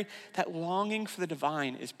unmarried. That longing for the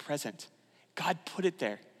divine is present. God put it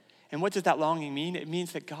there. And what does that longing mean? It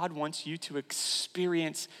means that God wants you to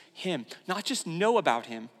experience him, not just know about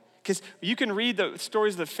him. Because you can read the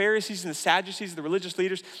stories of the Pharisees and the Sadducees, the religious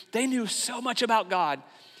leaders. They knew so much about God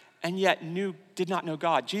and yet did not know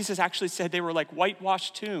God. Jesus actually said they were like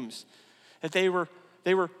whitewashed tombs, that they were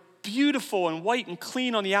beautiful and white and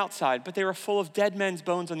clean on the outside, but they were full of dead men's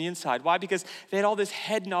bones on the inside. Why? Because they had all this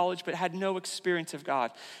head knowledge, but had no experience of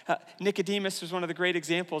God. Nicodemus was one of the great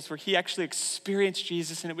examples where he actually experienced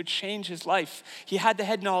Jesus and it would change his life. He had the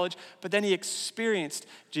head knowledge, but then he experienced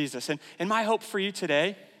Jesus. And my hope for you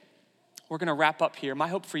today, we're gonna wrap up here. My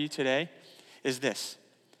hope for you today is this.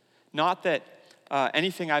 Not that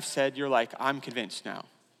anything I've said, you're like, I'm convinced now.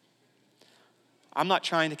 I'm not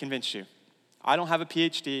trying to convince you. I don't have a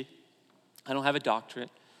PhD. I don't have a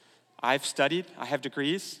doctorate. I've studied. I have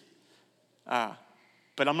degrees. But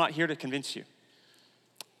I'm not here to convince you.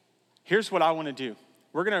 Here's what I want to do.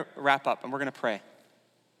 We're going to wrap up and we're going to pray.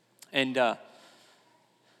 And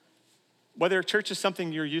whether church is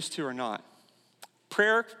something you're used to or not,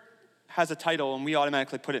 prayer has a title and we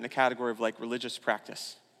automatically put it in a category of like religious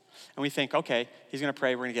practice. And we think, okay, he's going to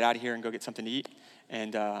pray. We're going to get out of here and go get something to eat.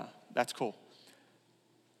 And that's cool.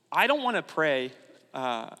 I don't want to pray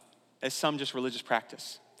as some just religious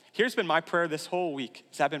practice. Here's been my prayer this whole week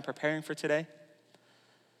as I've been preparing for today.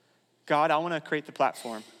 God, I want to create the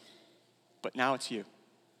platform, but now it's you.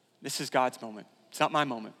 This is God's moment. It's not my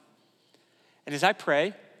moment. And as I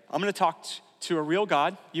pray, I'm going to talk to a real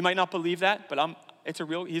God. You might not believe that, but he's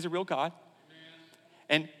a real God.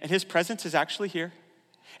 And his presence is actually here.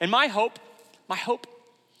 And my hope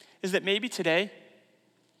is that maybe today,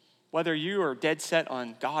 whether you are dead set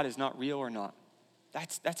on God is not real or not,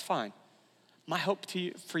 that's fine. My hope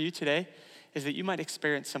for you today is that you might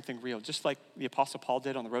experience something real, just like the Apostle Paul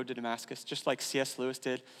did on the road to Damascus, just like C.S. Lewis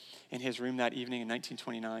did in his room that evening in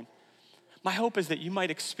 1929. My hope is that you might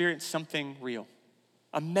experience something real,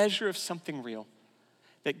 a measure of something real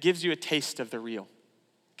that gives you a taste of the real,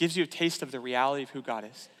 gives you a taste of the reality of who God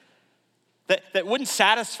is. That wouldn't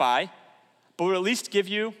satisfy, but would at least give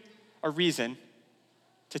you a reason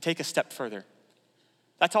to take a step further.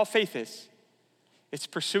 That's all faith is. It's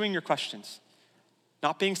pursuing your questions.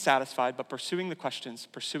 Not being satisfied, but pursuing the questions,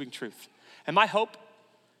 pursuing truth. And my hope,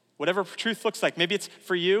 whatever truth looks like, maybe it's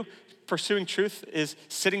for you, pursuing truth is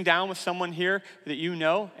sitting down with someone here that you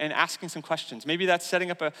know and asking some questions. Maybe that's setting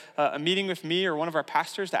up a meeting with me or one of our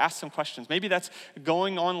pastors to ask some questions. Maybe that's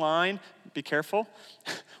going online, be careful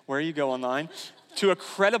where you go online, to a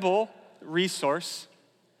credible resource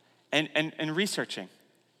and researching.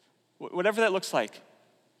 Whatever that looks like,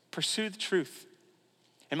 pursue the truth.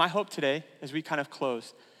 And my hope today, as we kind of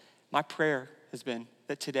close, my prayer has been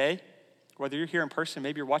that today, whether you're here in person,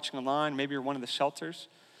 maybe you're watching online, maybe you're one of the shelters,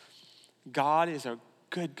 God is a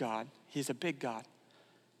good God. He's a big God.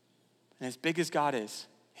 And as big as God is,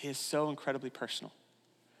 he is so incredibly personal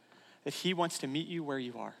that he wants to meet you where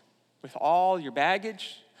you are with all your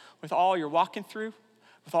baggage, with all you're walking through,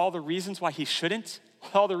 with all the reasons why he shouldn't,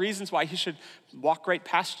 with all the reasons why he should walk right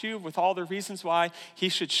past you, with all the reasons why he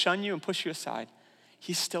should shun you and push you aside.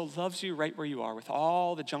 He still loves you right where you are with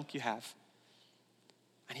all the junk you have.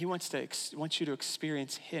 And he wants you to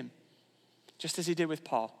experience him, just as he did with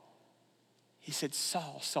Paul. He said,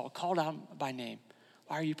 Saul, Saul, called out by name.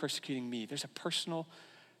 Why are you persecuting me? There's a personal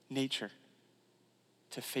nature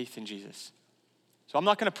to faith in Jesus. So I'm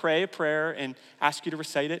not going to pray a prayer and ask you to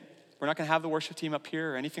recite it. We're not going to have the worship team up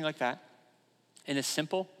here or anything like that. In a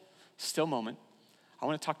simple, still moment, I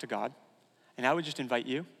want to talk to God, and I would just invite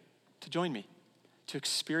you to join me, to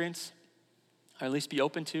experience, or at least be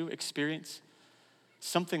open to experience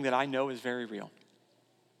something that I know is very real.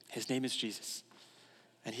 His name is Jesus,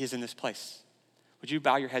 and he is in this place. Would you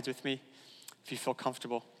bow your heads with me if you feel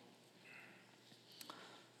comfortable?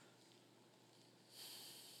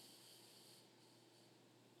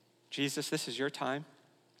 Jesus, this is your time,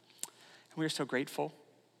 and we are so grateful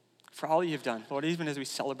for all you've done, Lord, even as we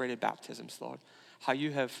celebrated baptisms, Lord, how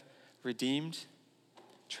you have redeemed,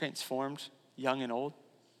 transformed young and old.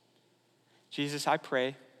 Jesus, I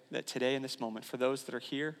pray that today in this moment, for those that are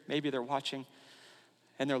here, maybe they're watching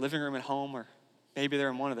in their living room at home, or maybe they're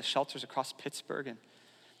in one of the shelters across Pittsburgh, and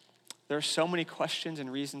there are so many questions and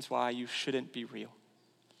reasons why you shouldn't be real.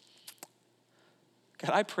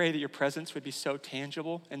 God, I pray that your presence would be so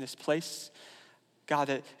tangible in this place. God,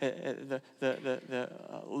 that the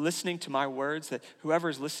listening to my words, that whoever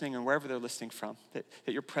is listening and wherever they're listening from, that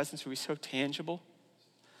your presence would be so tangible.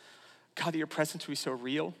 God, that your presence would be so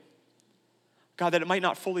real. God, that it might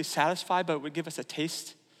not fully satisfy, but it would give us a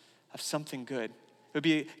taste of something good. It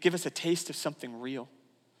would give us a taste of something real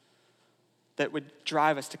that would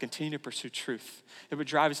drive us to continue to pursue truth. It would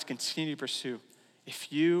drive us to continue to pursue,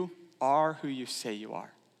 if you are who you say you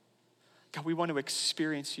are. God, we want to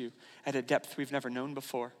experience you at a depth we've never known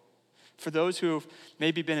before. For those who have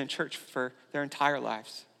maybe been in church for their entire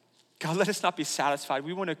lives, God, let us not be satisfied.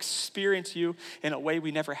 We want to experience you in a way we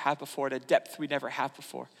never have before, at a depth we never have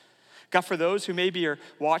before. God, for those who maybe are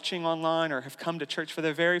watching online or have come to church for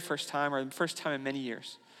the very first time or the first time in many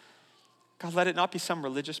years, God, let it not be some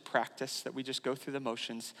religious practice that we just go through the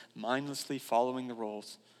motions, mindlessly following the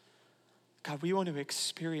rules. God, we want to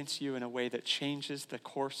experience you in a way that changes the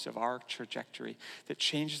course of our trajectory, that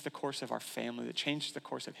changes the course of our family, that changes the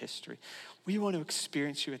course of history. We want to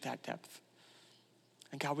experience you at that depth.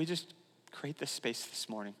 And God, we just create this space this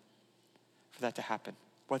morning for that to happen,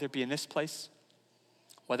 whether it be in this place,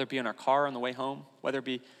 whether it be in our car on the way home, whether it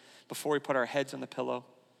be before we put our heads on the pillow.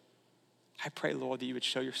 I pray, Lord, that you would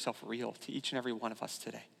show yourself real to each and every one of us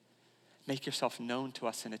today. Make yourself known to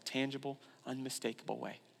us in a tangible, unmistakable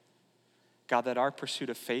way. God, that our pursuit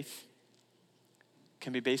of faith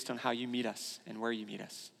can be based on how you meet us and where you meet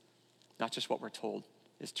us, not just what we're told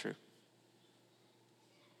is true.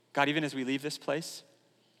 God, even as we leave this place,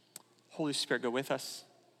 Holy Spirit, go with us.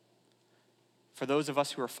 For those of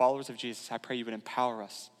us who are followers of Jesus, I pray you would empower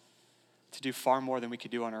us to do far more than we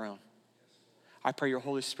could do on our own. I pray your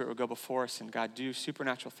Holy Spirit will go before us and, God, do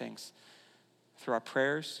supernatural things through our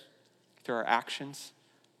prayers, through our actions,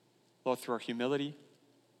 Lord, through our humility,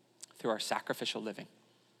 through our sacrificial living.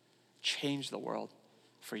 Change the world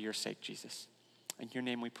for your sake, Jesus. In your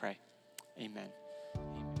name we pray. Amen.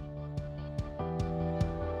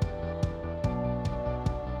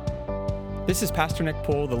 This is Pastor Nick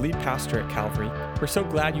Poole, the lead pastor at Calvary. We're so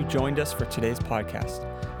glad you joined us for today's podcast.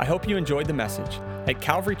 I hope you enjoyed the message. At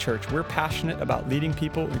Calvary Church, we're passionate about leading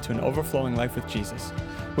people into an overflowing life with Jesus.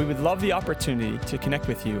 We would love the opportunity to connect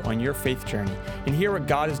with you on your faith journey and hear what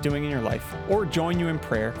God is doing in your life, or join you in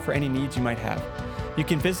prayer for any needs you might have. You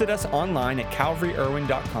can visit us online at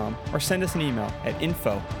calvaryirwin.com or send us an email at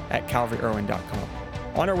info@calvaryirwin.com.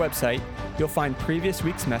 On our website, you'll find previous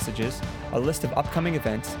week's messages, a list of upcoming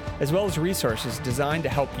events, as well as resources designed to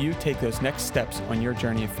help you take those next steps on your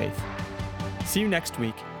journey of faith. See you next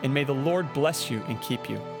week, and may the Lord bless you and keep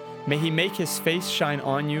you. May he make his face shine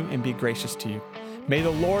on you and be gracious to you. May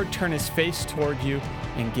the Lord turn his face toward you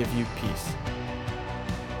and give you peace.